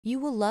You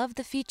will love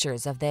the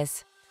features of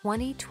this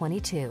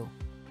 2022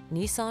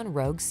 Nissan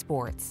Rogue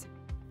Sports.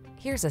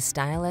 Here's a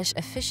stylish,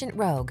 efficient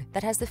Rogue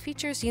that has the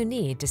features you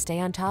need to stay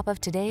on top of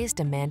today's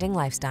demanding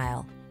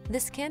lifestyle.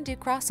 This can-do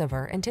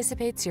crossover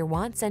anticipates your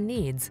wants and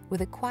needs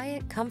with a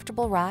quiet,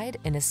 comfortable ride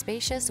in a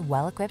spacious,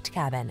 well-equipped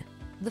cabin.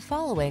 The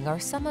following are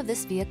some of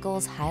this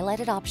vehicle's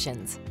highlighted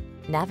options: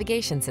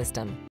 navigation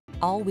system,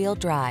 all-wheel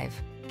drive,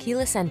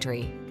 keyless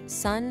entry,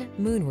 sun,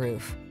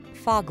 moonroof,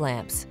 fog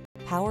lamps,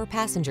 power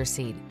passenger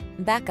seat,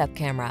 backup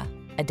camera,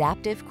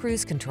 adaptive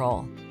cruise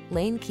control,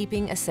 lane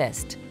keeping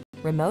assist,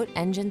 remote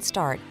engine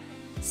start.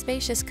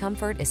 Spacious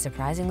comfort is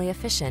surprisingly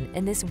efficient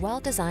in this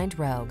well-designed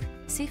Rogue.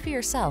 See for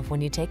yourself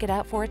when you take it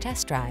out for a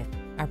test drive.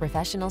 Our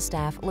professional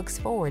staff looks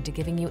forward to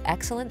giving you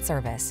excellent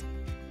service.